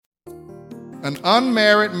An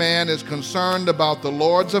unmarried man is concerned about the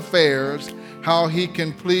Lord's affairs, how he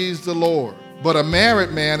can please the Lord. But a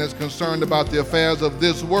married man is concerned about the affairs of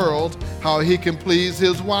this world, how he can please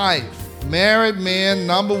his wife. Married men,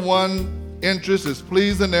 number one interest is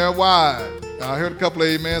pleasing their wives. I heard a couple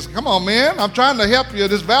of amens. Come on, man, I'm trying to help you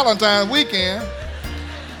this Valentine's weekend.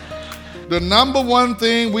 The number one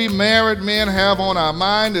thing we married men have on our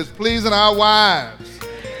mind is pleasing our wives.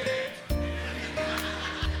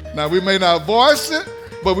 Now, we may not voice it,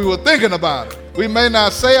 but we were thinking about it. We may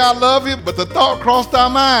not say I love you, but the thought crossed our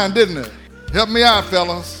mind, didn't it? Help me out,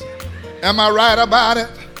 fellas. Am I right about it?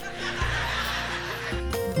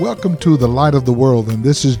 Welcome to the Light of the World, and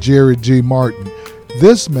this is Jerry G. Martin.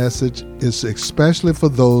 This message is especially for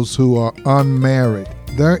those who are unmarried.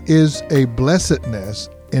 There is a blessedness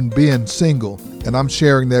in being single, and I'm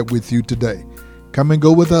sharing that with you today. Come and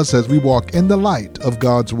go with us as we walk in the light of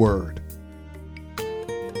God's Word.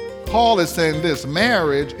 Paul is saying this: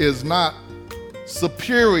 marriage is not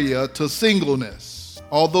superior to singleness.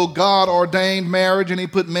 Although God ordained marriage and he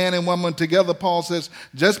put man and woman together, Paul says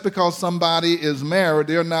just because somebody is married,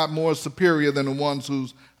 they're not more superior than the ones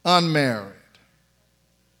who's unmarried.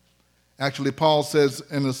 Actually, Paul says,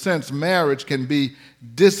 in a sense, marriage can be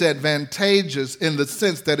disadvantageous in the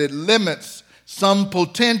sense that it limits some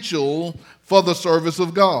potential for the service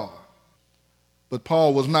of God. But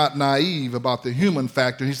Paul was not naive about the human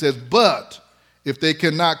factor. He says, but if they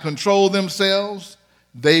cannot control themselves,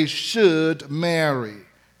 they should marry,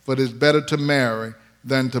 for it is better to marry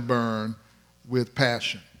than to burn with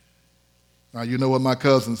passion. Now, you know what my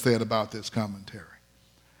cousin said about this commentary.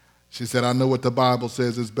 She said, I know what the Bible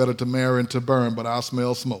says, it's better to marry and to burn, but I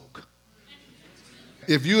smell smoke.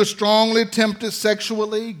 If you are strongly tempted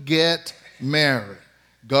sexually, get married.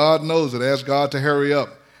 God knows it. Ask God to hurry up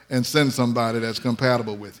and send somebody that's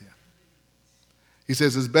compatible with you. He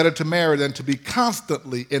says it's better to marry than to be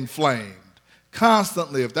constantly inflamed.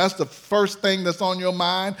 Constantly. If that's the first thing that's on your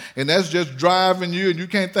mind and that's just driving you and you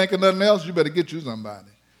can't think of nothing else, you better get you somebody.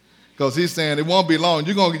 Because he's saying it won't be long.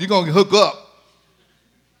 You're going to hook up.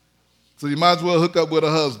 So you might as well hook up with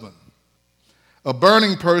a husband. A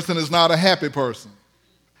burning person is not a happy person.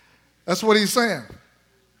 That's what he's saying.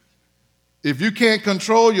 If you can't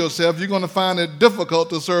control yourself, you're going to find it difficult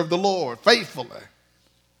to serve the Lord faithfully.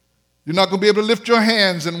 You're not going to be able to lift your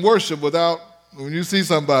hands and worship without, when you see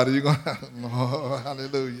somebody, you're going to, oh,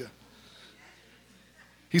 hallelujah.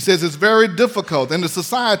 He says it's very difficult. In the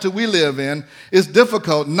society we live in, it's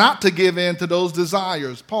difficult not to give in to those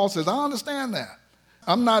desires. Paul says, I understand that.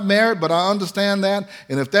 I'm not married, but I understand that.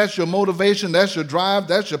 And if that's your motivation, that's your drive,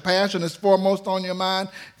 that's your passion, it's foremost on your mind,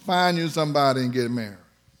 find you somebody and get married.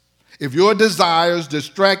 If your desires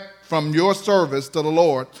distract from your service to the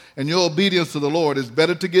Lord and your obedience to the Lord, it's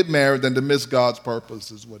better to get married than to miss God's purpose,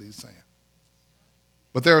 is what he's saying.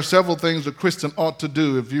 But there are several things a Christian ought to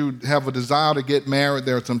do. If you have a desire to get married,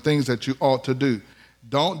 there are some things that you ought to do.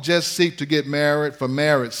 Don't just seek to get married for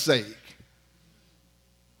marriage's sake,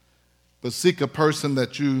 but seek a person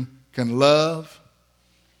that you can love,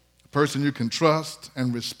 a person you can trust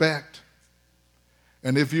and respect.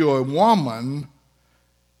 And if you're a woman,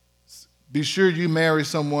 be sure you marry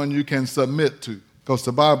someone you can submit to, because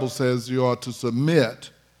the Bible says you are to submit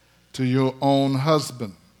to your own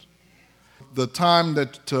husband. The time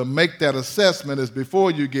to make that assessment is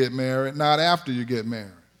before you get married, not after you get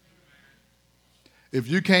married. If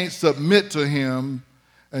you can't submit to him,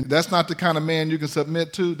 and that's not the kind of man you can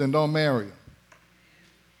submit to, then don't marry him.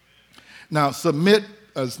 Now, submit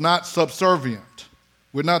is not subservient.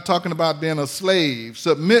 We're not talking about being a slave.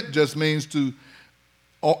 Submit just means to,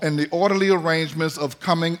 in the orderly arrangements of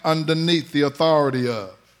coming underneath the authority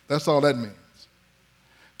of. That's all that means.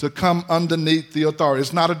 To come underneath the authority.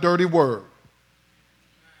 It's not a dirty word.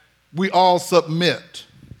 We all submit.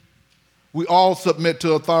 We all submit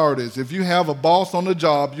to authorities. If you have a boss on the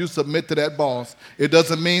job, you submit to that boss. It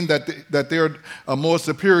doesn't mean that they're more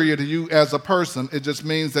superior to you as a person. It just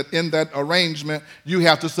means that in that arrangement, you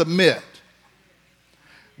have to submit.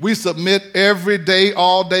 We submit every day,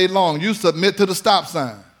 all day long. You submit to the stop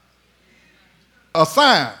sign. A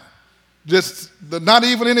sign. Not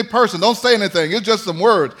even any person. Don't say anything. It's just some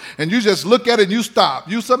words. And you just look at it and you stop.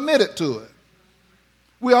 You submit it to it.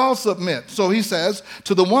 We all submit. So he says,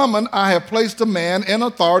 to the woman, I have placed a man in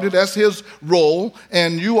authority. That's his role,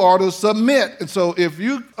 and you are to submit. And so if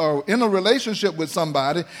you are in a relationship with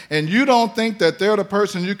somebody and you don't think that they're the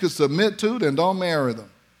person you can submit to, then don't marry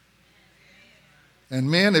them. And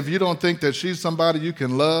men, if you don't think that she's somebody you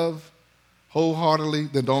can love wholeheartedly,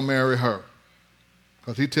 then don't marry her.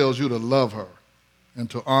 Because he tells you to love her and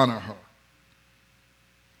to honor her.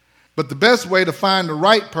 But the best way to find the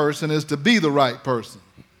right person is to be the right person.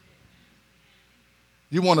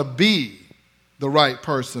 You want to be the right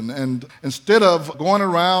person. And instead of going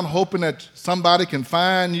around hoping that somebody can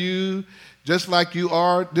find you just like you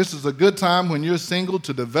are, this is a good time when you're single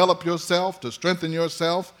to develop yourself, to strengthen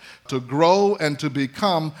yourself, to grow, and to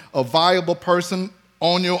become a viable person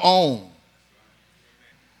on your own.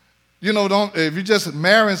 You know, if you're just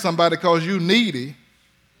marrying somebody because you're needy,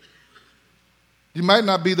 you might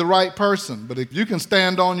not be the right person. But if you can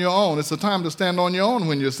stand on your own, it's a time to stand on your own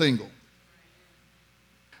when you're single.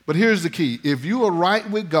 But here's the key. If you are right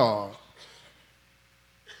with God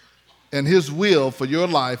and His will for your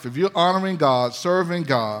life, if you're honoring God, serving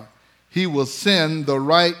God, He will send the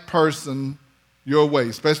right person your way,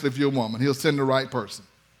 especially if you're a woman. He'll send the right person.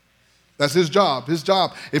 That's His job. His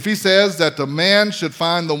job. If He says that the man should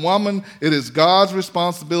find the woman, it is God's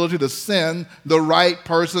responsibility to send the right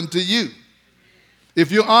person to you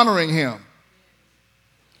if you're honoring Him.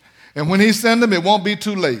 And when He sends them, it won't be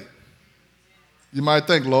too late. You might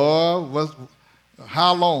think, Lord,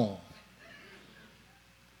 how long?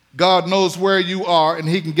 God knows where you are, and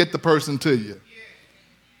He can get the person to you.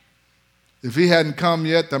 If He hadn't come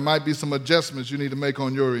yet, there might be some adjustments you need to make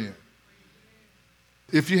on your end.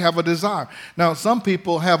 If you have a desire. Now, some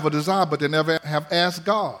people have a desire, but they never have asked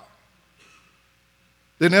God.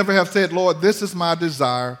 They never have said, Lord, this is my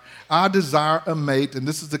desire. I desire a mate, and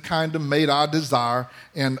this is the kind of mate I desire,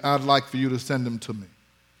 and I'd like for you to send them to me.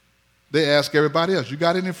 They ask everybody else, you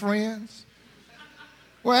got any friends?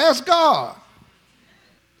 Well, ask God.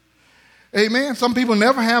 Amen. Some people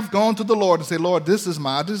never have gone to the Lord and say, Lord, this is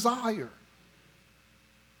my desire.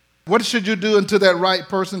 What should you do until that right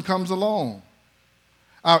person comes along?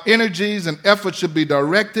 Our energies and efforts should be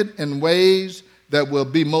directed in ways that will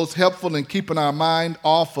be most helpful in keeping our mind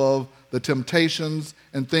off of the temptations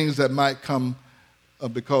and things that might come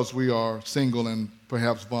because we are single and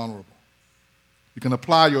perhaps vulnerable. You can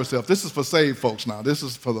apply yourself. This is for saved folks now. This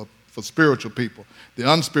is for spiritual people.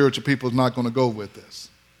 The unspiritual people is not going to go with this.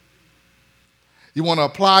 You want to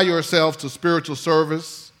apply yourself to spiritual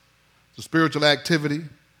service, to spiritual activity,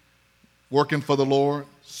 working for the Lord,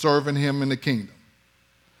 serving Him in the kingdom.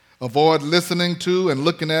 Avoid listening to and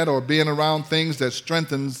looking at or being around things that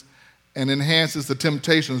strengthens and enhances the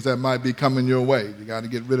temptations that might be coming your way. You got to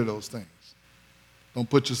get rid of those things. Don't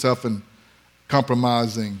put yourself in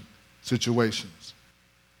compromising situations.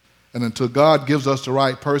 And until God gives us the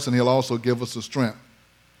right person, He'll also give us the strength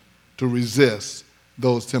to resist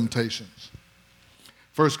those temptations.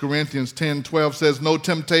 1 Corinthians 10:12 says, no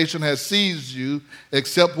temptation has seized you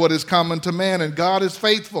except what is common to man, and God is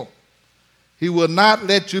faithful. He will not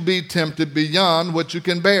let you be tempted beyond what you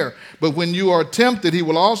can bear. But when you are tempted, He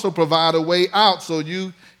will also provide a way out so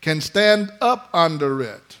you can stand up under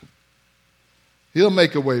it. He'll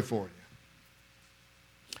make a way for you.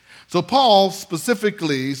 So Paul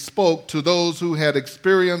specifically spoke to those who had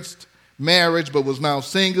experienced marriage but was now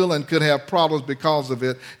single and could have problems because of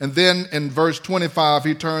it. And then in verse 25,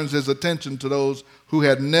 he turns his attention to those who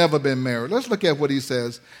had never been married. Let's look at what he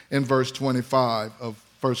says in verse 25 of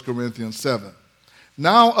 1 Corinthians 7.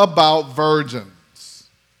 Now about virgins.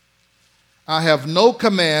 I have no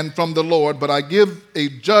command from the Lord, but I give a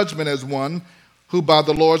judgment as one who by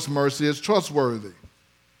the Lord's mercy is trustworthy.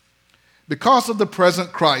 Because of the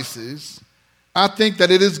present crisis, I think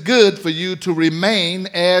that it is good for you to remain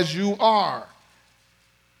as you are.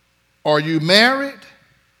 Are you married?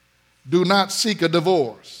 Do not seek a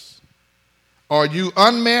divorce. Are you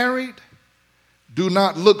unmarried? Do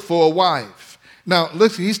not look for a wife. Now,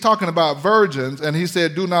 listen, he's talking about virgins, and he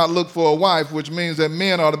said, do not look for a wife, which means that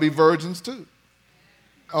men ought to be virgins too.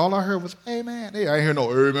 All I heard was, amen. Hey, I ain't hear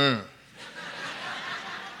no amen.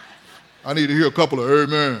 I need to hear a couple of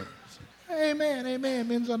amens. Amen, amen.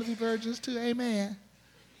 Men ought to be virgins too. Amen.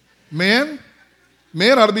 Men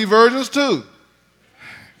ought to be virgins too.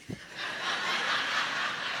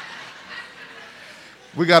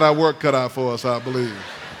 We got our work cut out for us, I believe.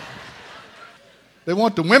 They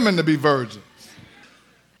want the women to be virgins,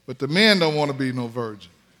 but the men don't want to be no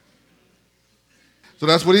virgin. So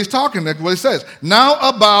that's what he's talking, that's what he says. Now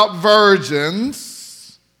about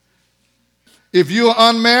virgins, if you're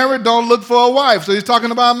unmarried, don't look for a wife. So he's talking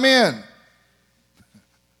about men.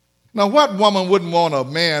 Now, what woman wouldn't want a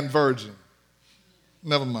man virgin?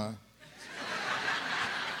 Never mind.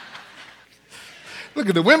 Look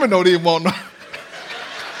at the women don't even want no.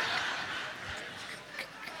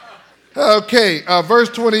 Okay, verse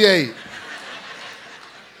 28.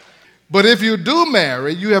 But if you do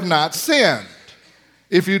marry, you have not sinned.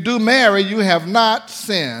 If you do marry, you have not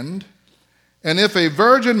sinned. And if a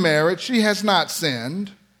virgin married, she has not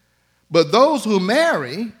sinned. But those who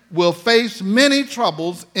marry will face many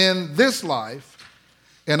troubles in this life,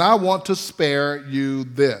 and I want to spare you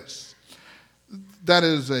this. That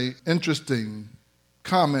is an interesting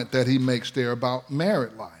comment that he makes there about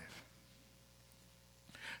married life.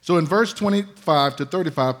 So in verse 25 to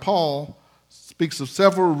 35, Paul speaks of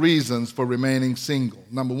several reasons for remaining single.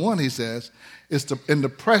 Number one, he says, is in the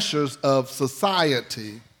pressures of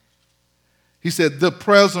society. He said, the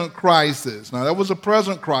present crisis. Now, that was a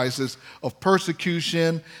present crisis of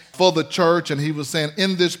persecution for the church, and he was saying,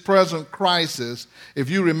 in this present crisis, if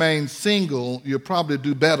you remain single, you'll probably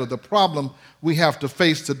do better. The problem we have to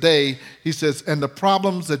face today, he says, and the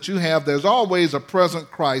problems that you have, there's always a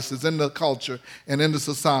present crisis in the culture and in the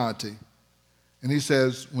society. And he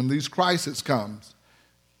says, when these crises comes,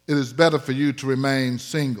 it is better for you to remain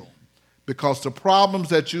single, because the problems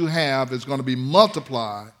that you have is going to be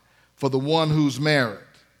multiplied for the one who's married.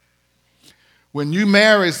 When you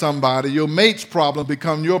marry somebody, your mate's problem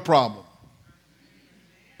become your problem.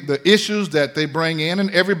 The issues that they bring in, and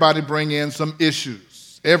everybody bring in some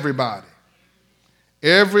issues. Everybody.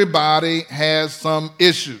 Everybody has some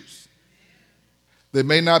issues. They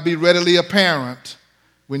may not be readily apparent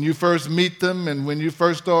when you first meet them, and when you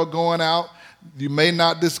first start going out, you may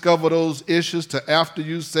not discover those issues till after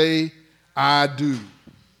you say, I do.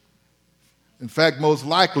 In fact, most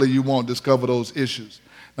likely you won't discover those issues.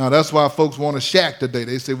 Now, that's why folks want to shack today.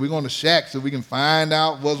 They say, we're going to shack so we can find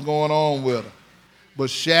out what's going on with them.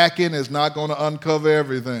 But shacking is not going to uncover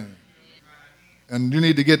everything. And you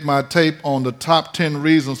need to get my tape on the top 10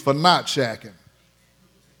 reasons for not shacking.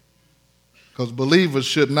 Because believers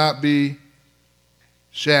should not be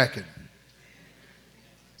shacking.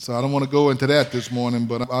 So I don't want to go into that this morning,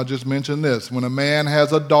 but I'll just mention this. When a man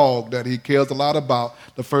has a dog that he cares a lot about,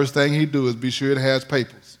 the first thing he do is be sure it has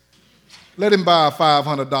papers. Let him buy a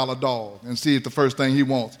 $500 dog and see if the first thing he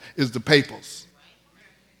wants is the papers.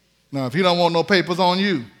 Now, if he don't want no papers on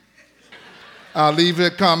you, I'll leave a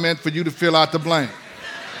comment for you to fill out the blank.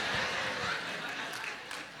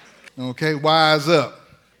 Okay, wise up.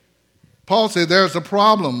 Paul said there's a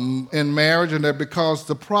problem in marriage, and that because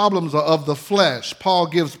the problems are of the flesh. Paul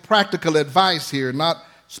gives practical advice here, not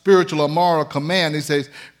spiritual or moral command. He says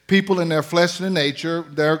people in their fleshly nature,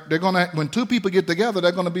 they're going to, when two people get together,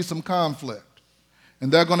 there's going to be some conflict,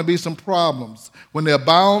 and there are going to be some problems. When they're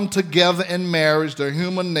bound together in marriage, their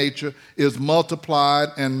human nature is multiplied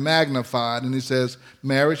and magnified. And he says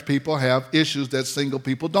marriage people have issues that single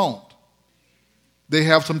people don't. They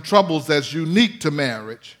have some troubles that's unique to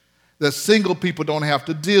marriage that single people don't have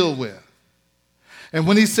to deal with. And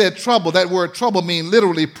when he said trouble, that word trouble means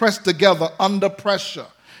literally pressed together under pressure.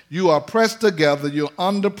 You are pressed together, you're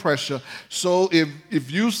under pressure. So if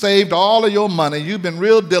you saved all of your money, you've been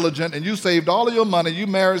real diligent, and you saved all of your money, you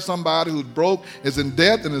married somebody who's broke, is in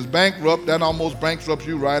debt, and is bankrupt, that almost bankrupts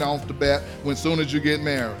you right off the bat when soon as you get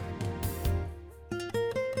married.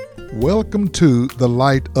 Welcome to The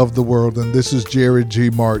Light of the World, and this is Jerry G.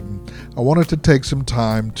 Martin. I wanted to take some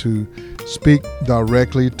time to speak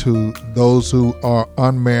directly to those who are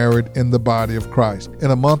unmarried in the body of Christ.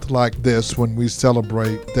 In a month like this, when we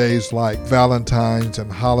celebrate days like Valentine's and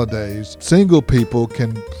holidays, single people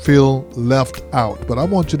can feel left out. But I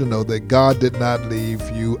want you to know that God did not leave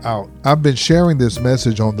you out. I've been sharing this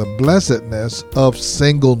message on the blessedness of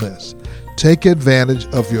singleness. Take advantage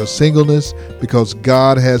of your singleness because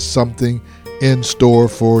God has something in store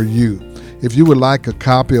for you. If you would like a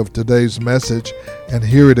copy of today's message and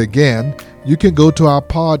hear it again, you can go to our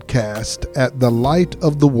podcast at The Light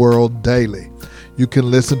of the World Daily. You can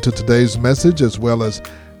listen to today's message as well as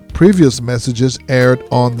previous messages aired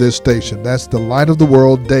on this station. That's The Light of the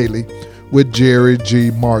World Daily with Jerry G.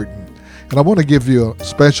 Martin. And I want to give you a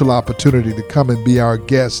special opportunity to come and be our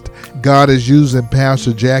guest. God is using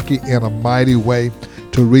Pastor Jackie in a mighty way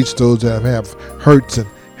to reach those that have hurts and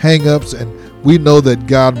hang-ups, and we know that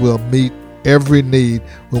God will meet every need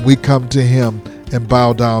when we come to Him and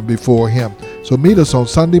bow down before Him. So meet us on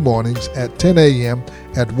Sunday mornings at 10 a.m.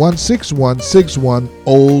 at 16161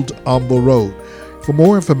 Old Humble Road. For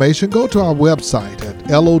more information, go to our website at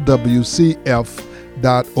lowcf.org.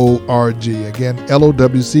 Again,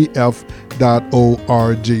 lowcf.org.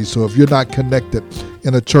 So if you're not connected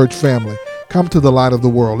in a church family, come to the Light of the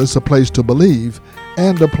World. It's a place to believe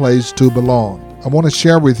and a place to belong. I want to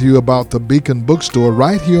share with you about the Beacon Bookstore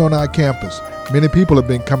right here on our campus. Many people have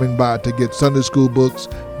been coming by to get Sunday school books,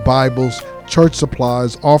 Bibles, church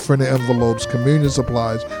supplies, offering envelopes, communion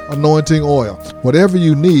supplies, anointing oil. Whatever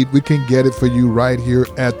you need, we can get it for you right here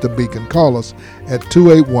at the Beacon. Call us at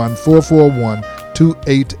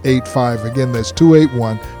 281-441-2885. Again, that's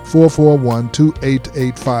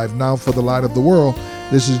 281-441-2885. Now for the Light of the World,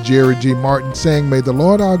 This is Jerry G. Martin saying, may the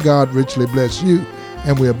Lord our God richly bless you,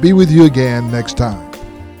 and we'll be with you again next time.